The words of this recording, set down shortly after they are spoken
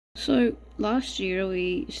So last year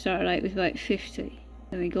we started out with about 50.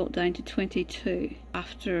 Then we got down to 22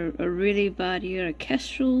 after a really bad year of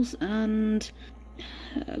kestrels and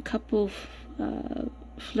a couple of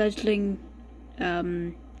fledgling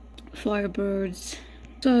firebirds.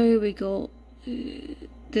 So we got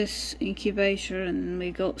this incubator, and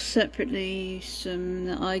we got separately some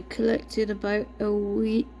that I collected about a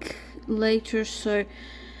week later, so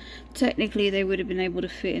technically they would have been able to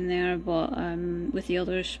fit in there, but with the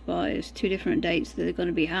others, but it's 2 different dates that they're going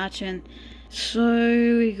to be hatching.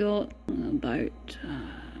 So we got about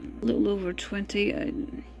a little over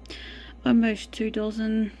 20, almost 2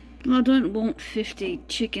 dozen. I don't want 50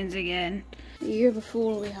 chickens again. The year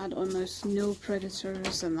before we had almost no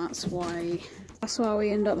predators, and that's why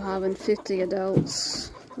we end up having 50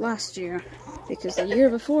 adults last year. Because the year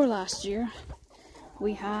before last year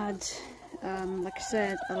we had, like I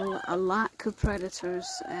said, a lack of predators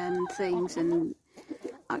and things, and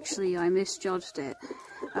actually I misjudged it.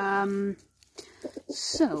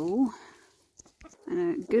 So,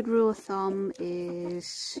 a good rule of thumb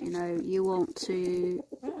is, you want to,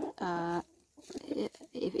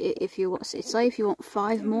 if you want, say if you want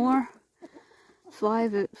 5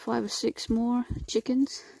 or 6 more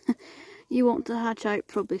chickens, you want to hatch out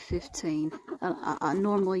probably 15. A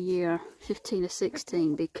normal year, 15 or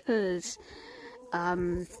 16, because,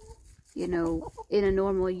 in a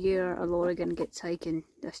normal year, a lot are going to get taken.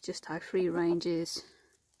 That's just how free range is.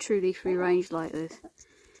 Truly free range like this.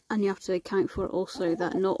 And you have to account for also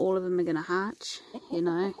that not all of them are going to hatch,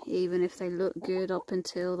 even if they look good up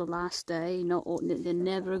until the last day, they're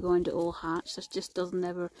never going to all hatch. That just doesn't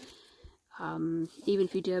ever, even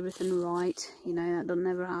if you do everything right, that doesn't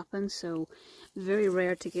ever happen. So very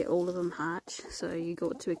rare to get all of them hatch. So you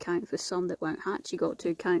got to account for some that won't hatch. You got to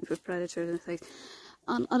account for predators and things.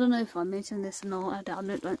 And I don't know if I mentioned this or not. I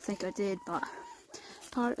don't think I did, but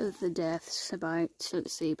part of the deaths, about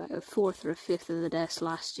a fourth or a fifth of the deaths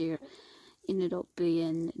last year, ended up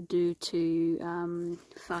being due to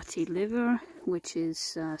fatty liver, which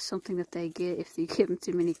is something that they get if you give them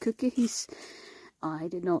too many cookies. I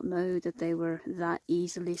did not know that they were that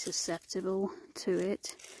easily susceptible to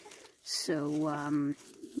it, so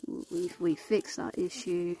we fixed that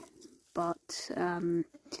issue, but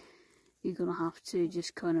you're gonna have to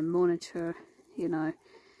just kind of monitor,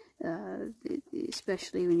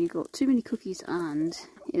 especially when you've got too many cookies, and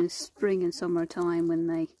in spring and summertime when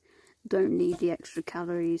they don't need the extra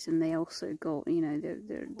calories, and they also got,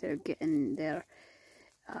 they're getting their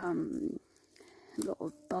lot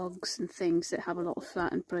of bugs and things that have a lot of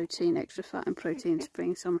fat and protein, extra fat and protein,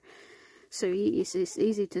 spring, summer. So it's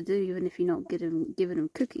easy to do, even if you're not giving them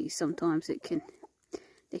cookies. Sometimes they can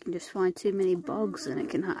just find too many bugs, and it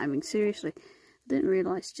can, seriously, I didn't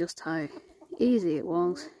realise just how easy it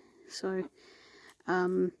was. So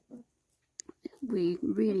we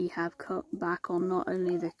really have cut back on not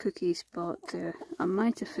only the cookies, but the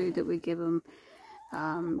amount of food that we give them.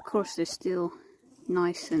 Of course, they're still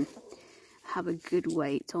nice and have a good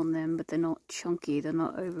weight on them, but they're not chunky, they're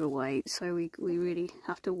not overweight. So we really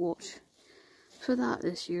have to watch for that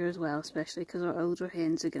this year as well, especially because our older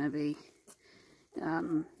hens are going to be,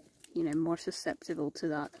 more susceptible to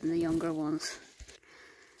that than the younger ones.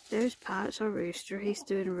 There's Pat, our rooster. He's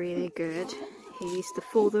doing really good. He's the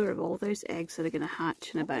father of all those eggs that are going to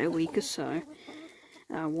hatch in about a week or so.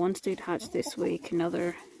 One's due to hatch this week,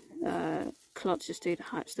 another clutch is due to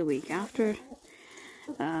hatch the week after.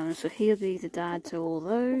 So he'll be the dad to all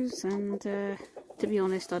those, and to be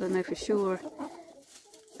honest, I don't know for sure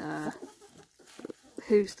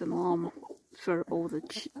who's the mom for all the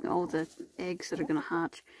eggs that are going to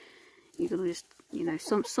hatch. You're going to just,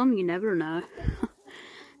 some you never know.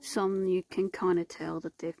 Some you can kind of tell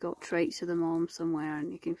that they've got traits of the mom somewhere,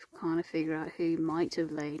 and you can kind of figure out who might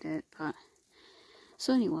have laid it. But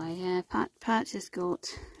so anyway, yeah, Pat has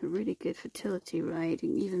got a really good fertility rate,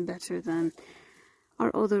 even better than our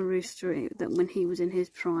other rooster. That when he was in his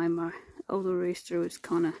prime, our other rooster was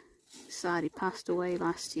kind of sad. He passed away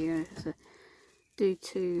last year, due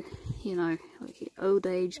to, like old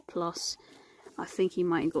age, plus I think he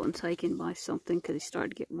might have gotten taken by something because he started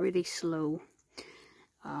to get really slow.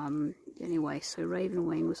 Anyway, so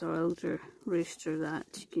Ravenwing was our older rooster that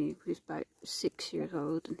was about 6 years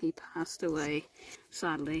old, and he passed away,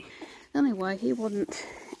 sadly. Anyway, he wasn't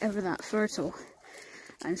ever that fertile,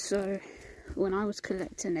 and so when I was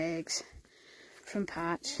collecting eggs from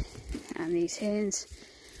Patch and these hens,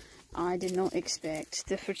 I did not expect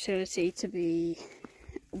the fertility to be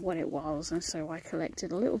what it was, and so I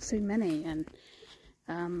collected a little too many, and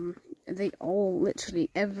they all, literally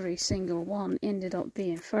every single one, ended up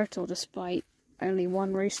being fertile despite only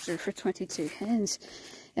one rooster for 22 hens.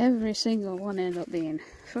 Every single one ended up being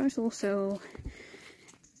fertile, so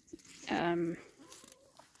it'd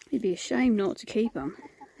be a shame not to keep them.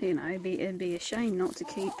 You know, it'd be a shame not to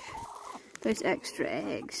keep those extra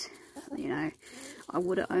eggs. You know, I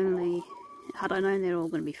would have only, had I known they're all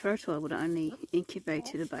going to be fertile, I would have only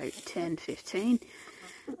incubated about 10, 15.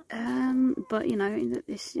 But you know,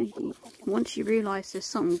 once you realise there's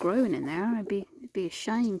something growing in there, it'd be a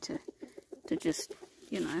shame to just,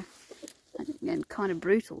 you know, and kind of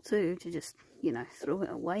brutal too, to just, you know, throw it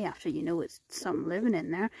away after you know it's something living in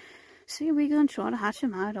there. So we're going to try to hatch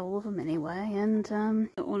them out, all of them anyway, and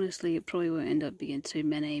honestly it probably won't end up being too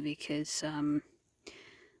many, because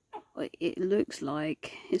it looks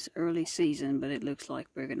like it's early season, but it looks like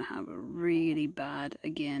we're going to have a really bad,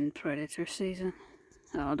 again, predator season.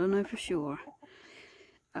 I don't know for sure.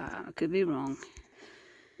 I could be wrong.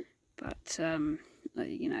 But,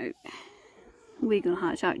 you know, we're going to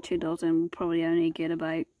hatch out 2 dozen. We'll probably only get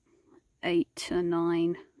about 8 to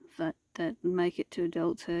 9 that make it to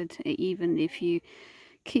adulthood. Even if you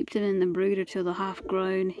keep them in the brooder till they're half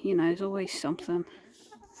grown, you know, there's always something.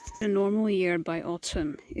 A normal year by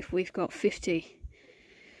autumn, if we've got 50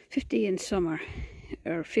 in summer,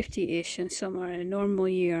 or 50-ish in summer, a normal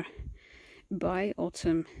year by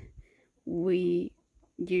autumn, we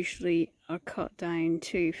usually are cut down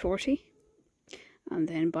to 40, and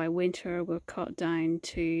then by winter we're cut down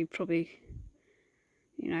to probably,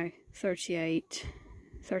 you know, 38,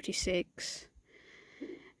 36,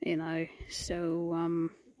 you know, so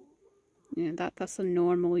you know, that's a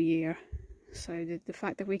normal year. So the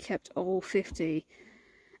fact that we kept all 50,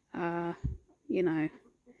 you know,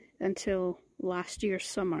 until last year's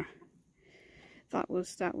summer, that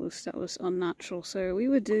was unnatural. So we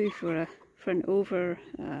would do for an over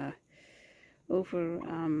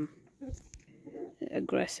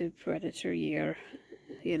aggressive predator year.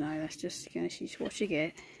 You know, that's just kind of what you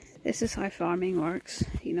get. This is how farming works.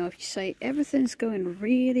 You know, if you say everything's going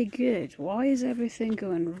really good, why is everything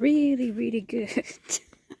going really, really good?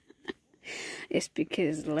 It's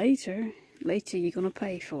because later you're gonna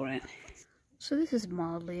pay for it. So this is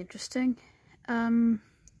mildly interesting. Had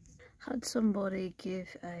somebody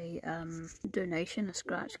give a donation of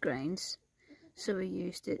scratch grains, so we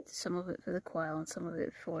used it, some of it for the quail and some of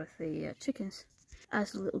it for the chickens,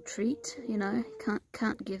 as a little treat. You know,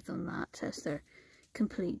 can't give them that as their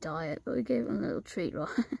complete diet, but we gave them a little treat, right?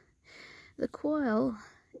 The quail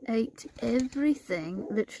ate everything,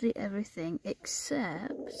 literally everything,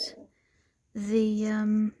 except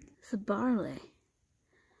the barley.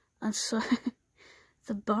 And so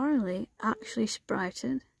the barley actually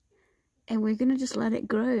sprouted, and we're gonna just let it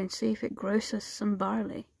grow and see if it grows us some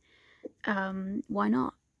barley. Why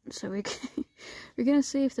not? So we're gonna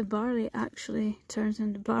see if the barley actually turns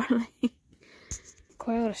into barley.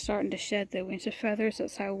 Quail are starting to shed their winter feathers.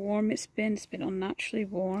 That's how warm it's been. It's been unnaturally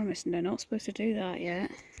warm. They're not supposed to do that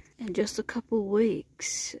yet. In just a couple of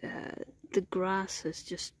weeks, the grass has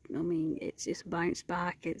just, I mean, it's bounced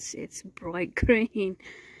back. It's bright green,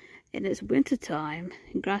 and it's winter time.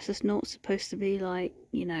 Grass is not supposed to be, like,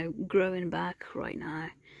 you know, growing back right now.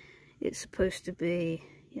 It's supposed to be,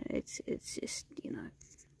 you know, it's just, you know,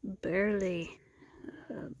 barely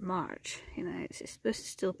March. You know, it's supposed to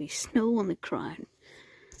still be snow on the ground.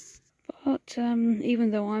 But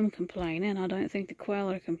even though I'm complaining, I don't think the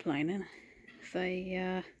quail are complaining.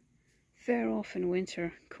 They fare off in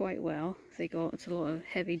winter quite well. They got a lot of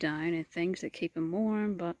heavy down and things that keep them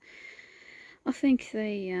warm, but I think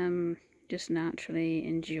they just naturally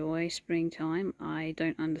enjoy springtime. I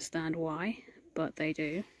don't understand why, but they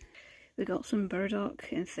do. We got some burdock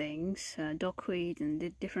and things, dockweed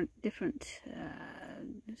and different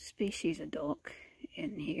species of dock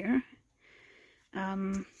in here,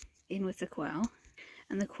 in with the quail.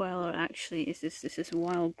 And the quail are actually, this is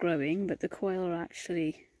wild growing, but the quail are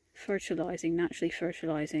actually naturally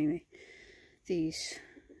fertilizing these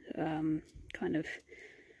kind of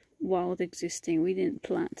wild existing. We didn't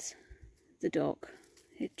plant the dock,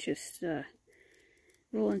 it just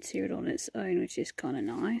volunteered on its own, which is kind of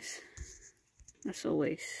nice. That's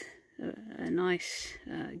always a nice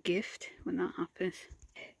gift when that happens.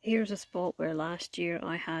 Here's a spot where last year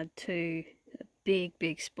I had to, a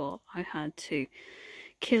big spot, I had to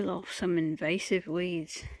kill off some invasive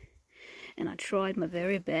weeds, and I tried my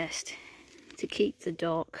very best to keep the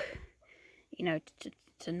dock, you know,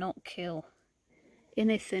 to not kill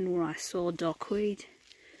anything where I saw dockweed.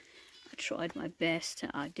 I tried my best.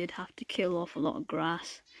 I did have to kill off a lot of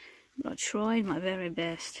grass, but I tried my very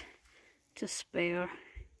best to spare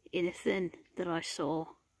anything that I saw.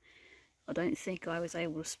 I don't think I was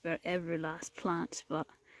able to spare every last plant, but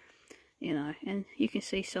you know, and you can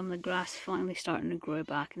see some of the grass finally starting to grow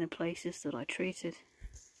back in the places that I treated.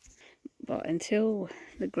 But until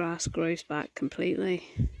the grass grows back completely,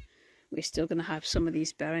 we're still going to have some of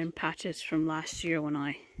these barren patches from last year when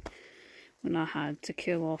I had to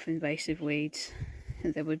kill off invasive weeds.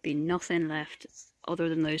 And there would be nothing left other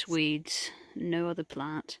than those weeds, no other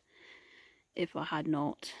plant, if I had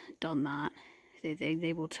not done that.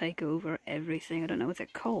 They will take over everything. I don't know what they're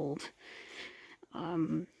called,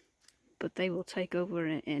 but they will take over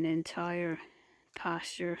an entire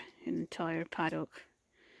pasture, an entire paddock,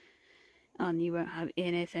 and you won't have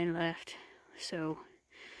anything left. So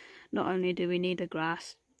not only do we need the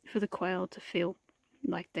grass for the quail to feel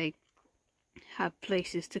like they have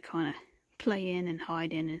places to kind of play in and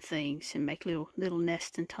hide in and things and make little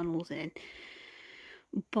nests and tunnels in,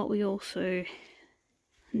 but we also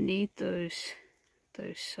need those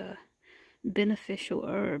beneficial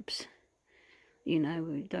herbs. You know,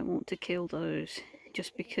 we don't want to kill those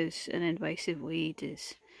just because an invasive weed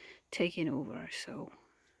is taking over. So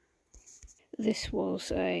this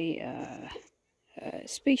was a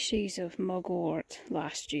species of mugwort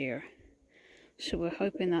last year, so we're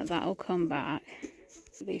hoping that that'll come back.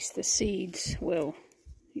 At least the seeds will,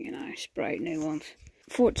 you know, sprout new ones.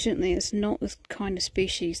 Fortunately, it's not the kind of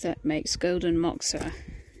species that makes golden moxa.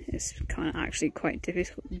 It's kind of actually quite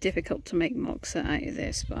difficult to make moxa out of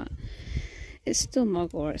this, but it's still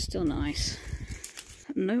mugwort, it's still nice.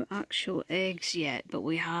 No actual eggs yet, but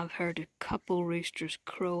we have heard a couple roosters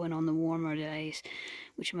crowing on the warmer days,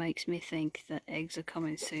 which makes me think that eggs are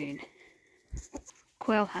coming soon.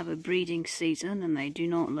 Quail have a breeding season and they do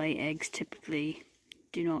not lay eggs typically.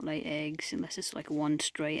 Do not lay eggs unless it's like one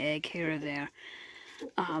stray egg here or there.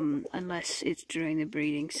 Unless it's during the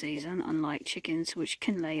breeding season, unlike chickens, which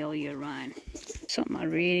can lay all year round. Something I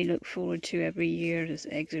really look forward to every year is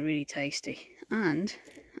eggs are really tasty. And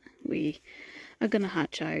we are going to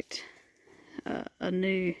hatch out a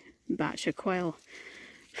new batch of quail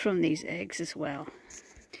from these eggs as well.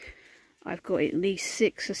 I've got at least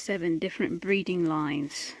 6 or 7 different breeding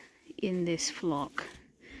lines in this flock.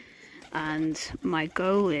 And my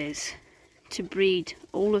goal is to breed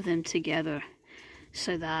all of them together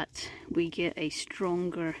so that we get a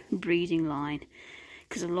stronger breeding line,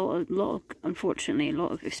 because unfortunately a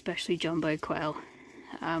lot of especially jumbo quail,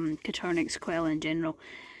 Coturnix quail in general,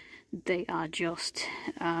 they are just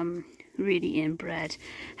really inbred,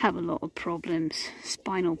 have a lot of problems,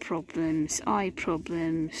 spinal problems, eye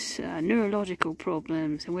problems, neurological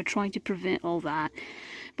problems, and we're trying to prevent all that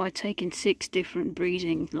by taking 6 different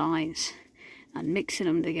breeding lines and mixing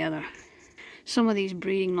them together. Some of these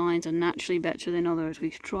breeding lines are naturally better than others.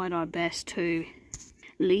 We've tried our best to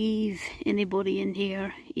leave anybody in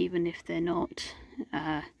here, even if they're not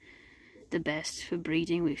the best for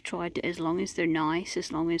breeding. We've tried to, as long as they're nice,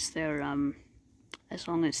 as long as they're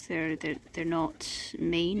not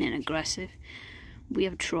mean and aggressive, we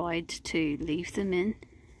have tried to leave them in,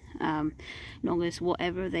 long as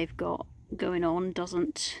whatever they've got going on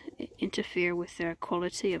doesn't interfere with their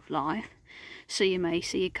quality of life. So you may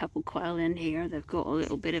see a couple quail in here, they've got a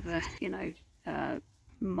little bit of a, you know,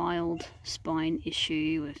 mild spine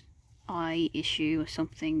issue, eye issue or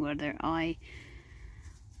something, where their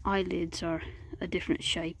eyelids are a different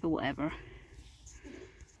shape or whatever.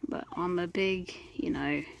 But I'm a big, you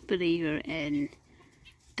know, believer in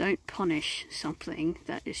don't punish something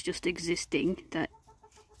that is just existing, that,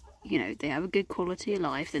 you know, they have a good quality of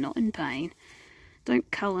life, they're not in pain. Don't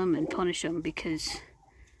cull them and punish them because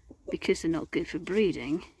they're not good for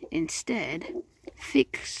breeding. Instead,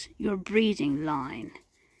 fix your breeding line.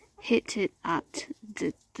 Hit it at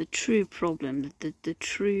the true problem. The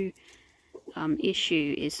true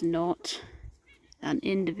issue is not an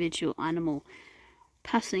individual animal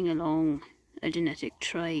passing along a genetic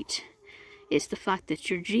trait. It's the fact that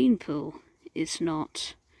your gene pool is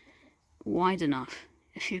not wide enough.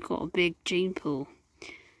 If you've got a big gene pool,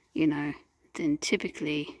 you know, then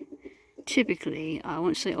typically, I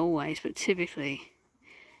won't say always, but typically,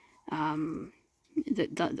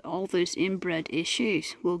 that all those inbred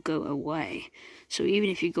issues will go away. So even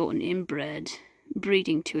if you got an inbred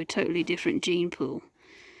breeding to a totally different gene pool,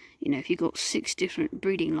 you know, if you got 6 different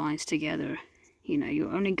breeding lines together, you know, you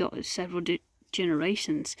only got several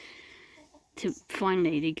generations to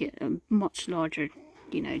finally get a much larger,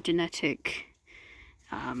 you know, genetic,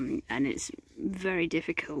 and it's very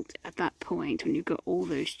difficult at that point when you've got all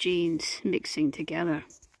those genes mixing together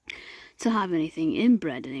to have anything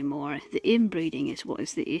inbred anymore. The inbreeding is what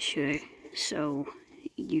is the issue. So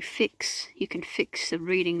you can fix a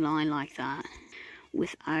breeding line like that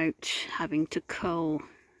without having to cull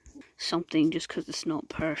something just because it's not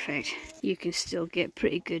perfect. You can still get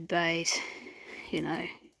pretty good bays, you know,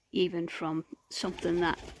 even from something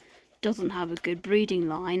that doesn't have a good breeding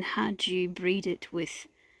line. Had you breed it with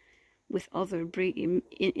other breeding,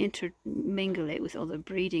 intermingle it with other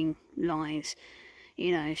breeding lines,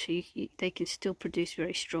 you know, so they can still produce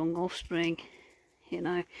very strong offspring, you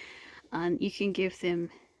know, and you can give them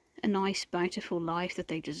a nice bountiful life that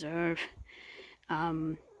they deserve,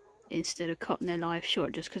 instead of cutting their life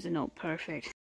short just because they're not perfect.